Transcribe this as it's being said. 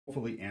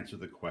hopefully answer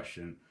the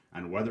question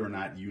on whether or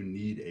not you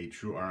need a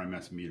true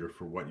RMS meter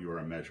for what you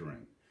are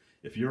measuring.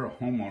 If you're a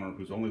homeowner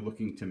who's only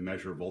looking to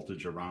measure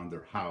voltage around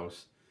their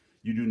house,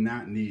 you do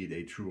not need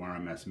a true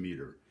RMS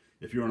meter.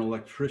 If you're an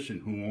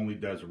electrician who only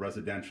does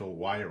residential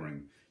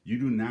wiring, you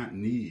do not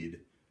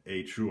need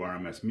a true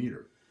RMS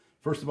meter.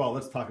 First of all,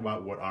 let's talk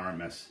about what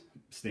RMS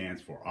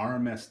stands for.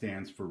 RMS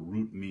stands for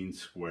root mean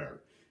squared.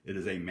 It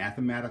is a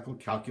mathematical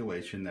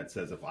calculation that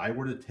says if I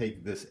were to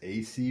take this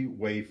AC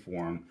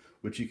waveform,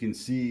 which you can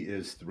see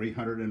is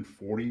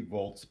 340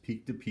 volts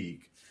peak to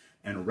peak,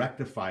 and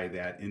rectify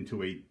that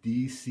into a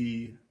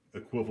DC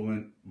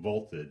equivalent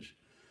voltage,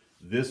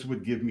 this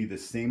would give me the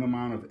same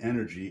amount of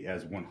energy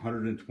as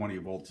 120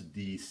 volts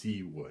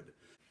DC would.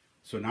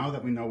 So now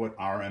that we know what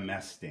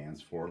RMS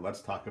stands for,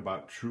 let's talk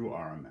about true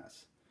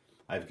RMS.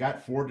 I've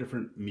got 4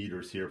 different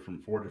meters here from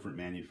 4 different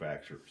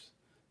manufacturers.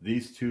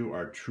 These 2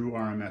 are true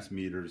RMS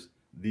meters.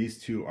 These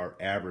 2 are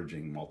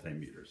averaging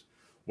multimeters.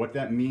 What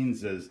that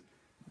means is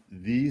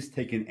these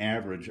take an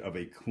average of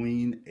a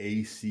clean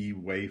AC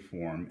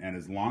waveform, and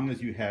as long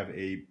as you have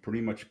a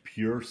pretty much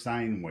pure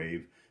sine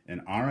wave,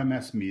 an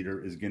RMS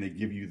meter is going to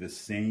give you the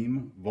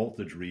same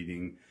voltage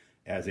reading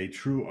as a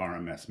true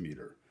RMS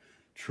meter.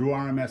 True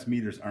RMS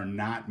meters are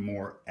not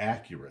more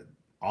accurate.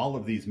 All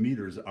of these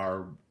meters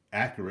are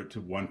accurate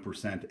to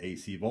 1%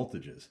 AC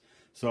voltages.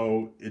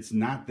 So it's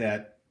not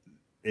that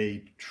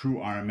a true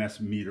RMS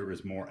meter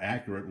is more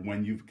accurate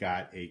when you've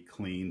got a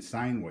clean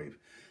sine wave.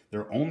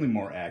 They're only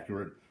more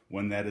accurate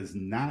when that is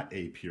not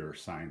a pure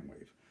sine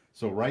wave.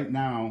 So right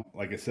now,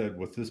 like I said,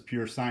 with this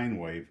pure sine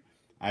wave,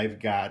 I've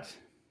got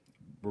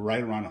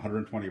right around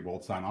 120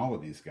 volts on all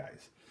of these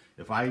guys.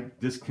 If I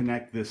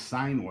disconnect this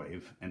sine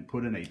wave and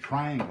put in a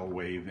triangle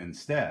wave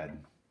instead,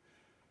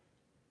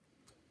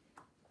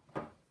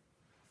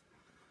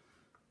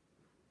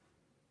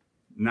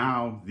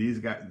 now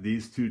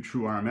these 2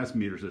 true RMS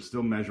meters are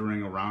still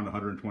measuring around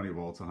 120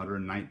 volts,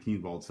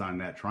 119 volts on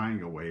that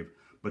triangle wave,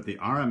 but the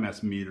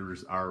RMS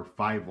meters are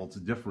 5 volts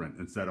different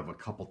instead of a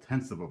couple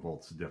tenths of a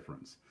volts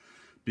difference,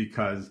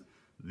 because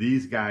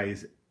these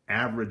guys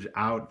average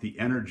out the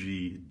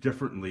energy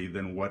differently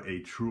than what a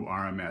true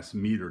RMS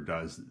meter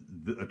does.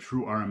 A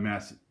true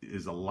RMS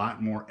is a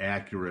lot more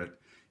accurate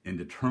in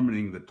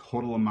determining the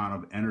total amount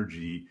of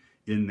energy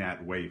in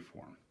that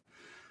waveform.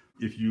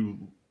 If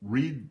you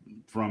read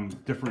from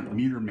different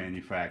meter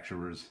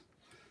manufacturers,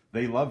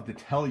 they love to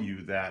tell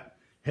you that,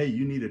 hey,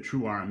 you need a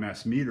true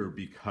RMS meter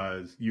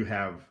because you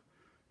have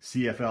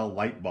CFL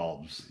light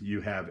bulbs,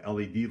 you have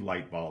LED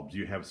light bulbs,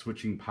 you have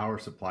switching power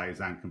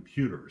supplies on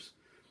computers.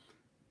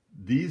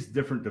 These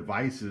different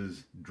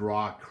devices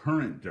draw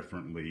current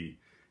differently,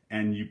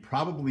 and you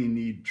probably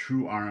need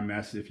true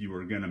RMS if you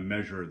were going to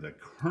measure the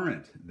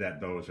current that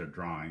those are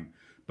drawing.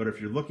 But if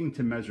you're looking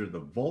to measure the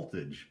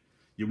voltage,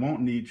 you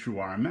won't need true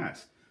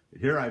RMS.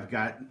 Here I've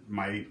got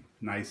my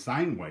nice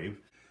sine wave.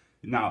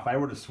 Now if I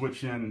were to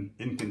switch in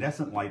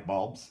incandescent light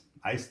bulbs,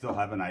 I still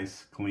have a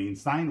nice clean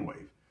sine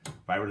wave.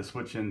 If I were to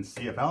switch in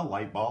CFL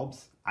light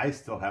bulbs, I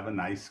still have a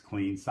nice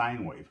clean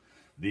sine wave.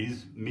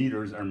 These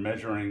meters are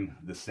measuring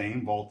the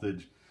same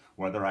voltage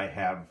whether I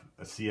have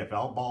a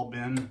CFL bulb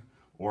in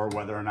or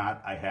whether or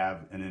not I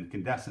have an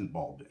incandescent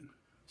bulb in.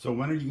 So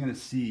when are you going to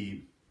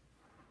see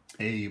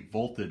a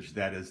voltage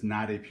that is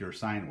not a pure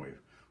sine wave?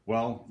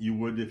 Well, you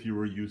would if you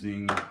were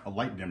using a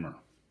light dimmer.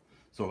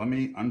 So let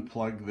me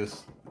unplug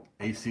this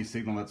AC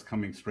signal that's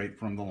coming straight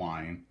from the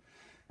line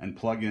and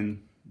plug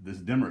in this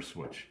dimmer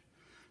switch.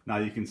 Now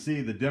you can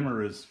see the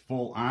dimmer is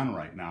full on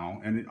right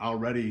now, and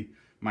already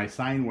my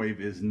sine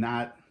wave is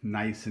not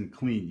nice and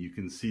clean. You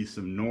can see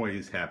some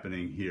noise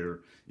happening here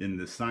in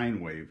the sine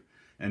wave.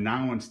 And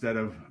now instead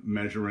of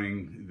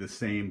measuring the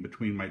same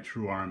between my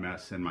true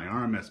RMS and my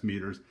RMS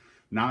meters,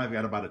 now I've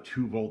got about a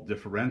 2 volt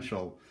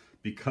differential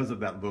because of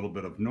that little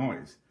bit of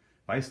noise.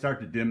 If I start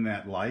to dim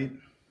that light,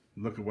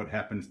 look at what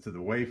happens to the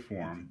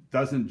waveform. It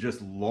doesn't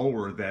just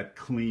lower that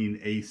clean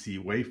AC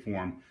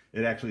waveform,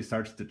 it actually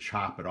starts to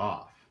chop it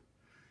off.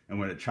 And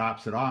when it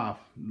chops it off,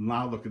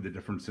 now look at the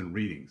difference in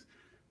readings.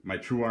 My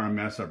true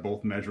RMS are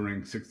both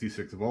measuring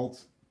 66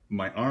 volts.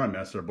 My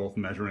RMS are both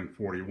measuring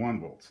 41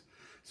 volts.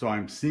 So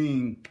I'm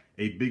seeing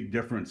a big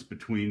difference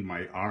between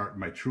my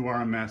true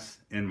RMS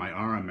and my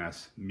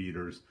RMS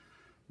meters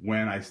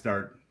when I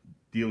start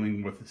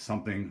dealing with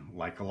something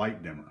like a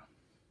light dimmer.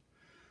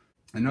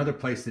 Another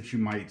place that you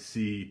might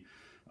see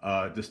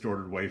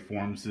distorted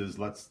waveforms is,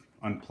 let's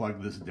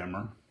unplug this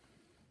dimmer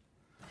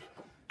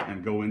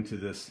and go into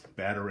this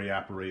battery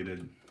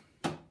operated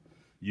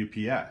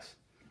UPS.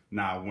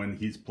 Now when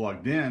he's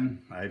plugged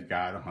in, I've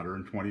got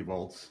 120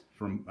 volts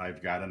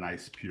I've got a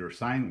nice pure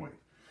sine wave.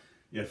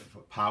 If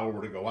power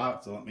were to go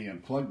out, so let me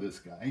unplug this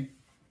guy.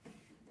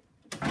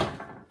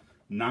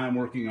 Now I'm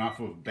working off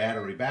of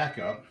battery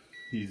backup.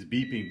 He's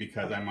beeping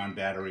because I'm on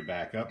battery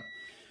backup.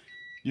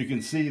 You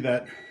can see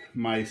that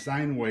my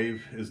sine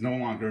wave is no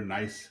longer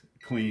nice,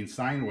 clean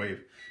sine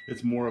wave.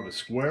 It's more of a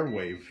square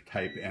wave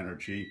type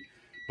energy,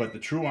 but the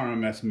true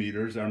RMS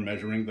meters are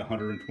measuring the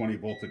 120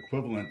 volt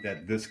equivalent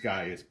that this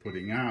guy is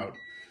putting out.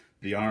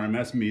 The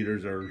RMS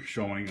meters are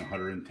showing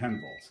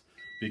 110 volts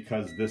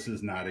because this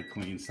is not a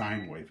clean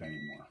sine wave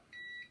anymore.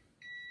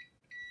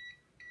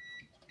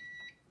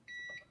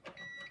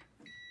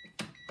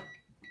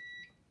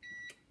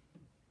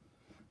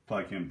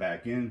 Plug him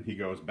back in, he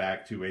goes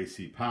back to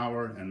AC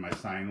power, and my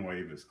sine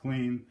wave is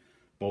clean.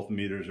 Both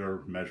meters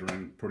are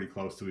measuring pretty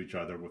close to each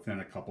other within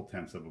a couple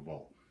tenths of a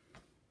volt.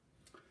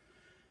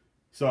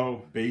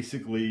 So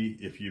basically,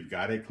 if you've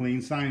got a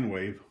clean sine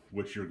wave,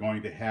 which you're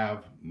going to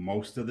have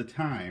most of the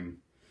time,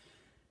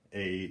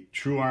 a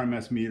true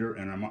RMS meter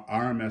and an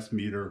RMS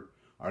meter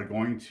are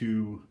going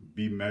to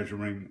be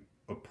measuring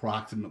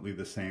approximately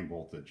the same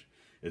voltage.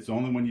 It's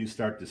only when you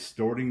start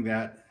distorting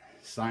that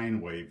sine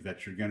wave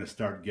that you're going to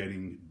start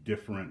getting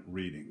different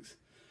readings.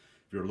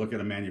 If you look at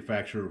a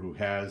manufacturer who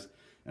has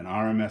an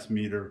RMS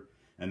meter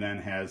and then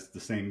has the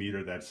same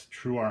meter that's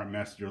true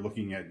RMS, you're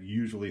looking at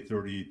usually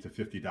 $30 to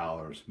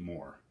 $50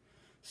 more.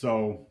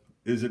 So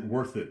is it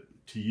worth it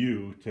to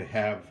you to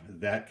have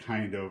that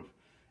kind of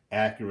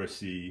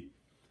accuracy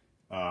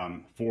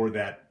for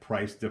that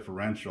price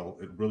differential?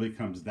 It really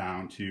comes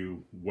down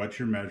to what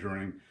you're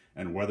measuring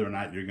and whether or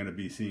not you're going to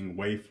be seeing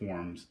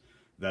waveforms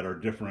that are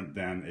different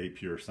than a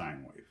pure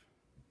sine wave.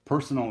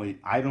 Personally,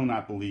 I do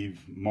not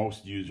believe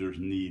most users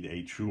need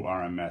a true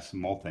RMS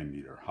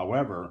multimeter.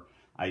 However,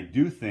 I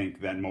do think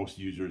that most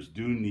users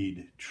do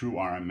need true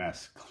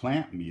RMS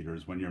clamp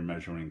meters when you're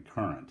measuring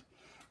current.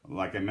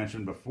 Like I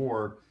mentioned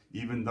before,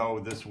 even though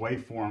this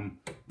waveform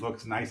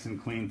looks nice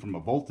and clean from a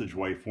voltage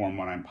waveform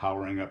when I'm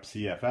powering up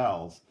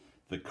CFLs,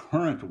 the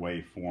current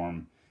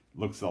waveform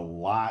looks a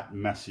lot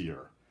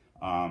messier.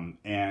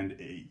 And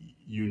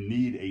you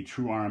need a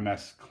true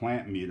RMS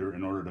clamp meter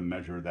in order to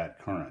measure that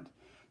current.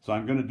 So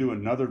I'm going to do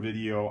another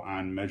video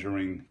on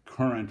measuring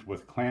current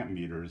with clamp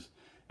meters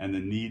and the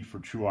need for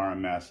true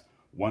RMS.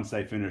 Once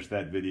I finish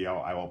that video,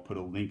 I will put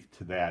a link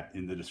to that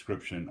in the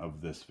description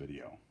of this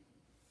video.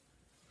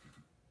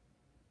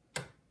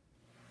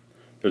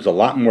 There's a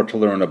lot more to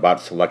learn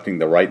about selecting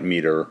the right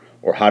meter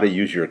or how to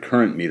use your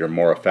current meter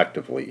more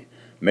effectively.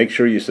 Make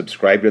sure you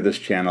subscribe to this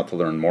channel to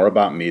learn more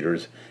about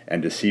meters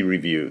and to see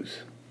reviews.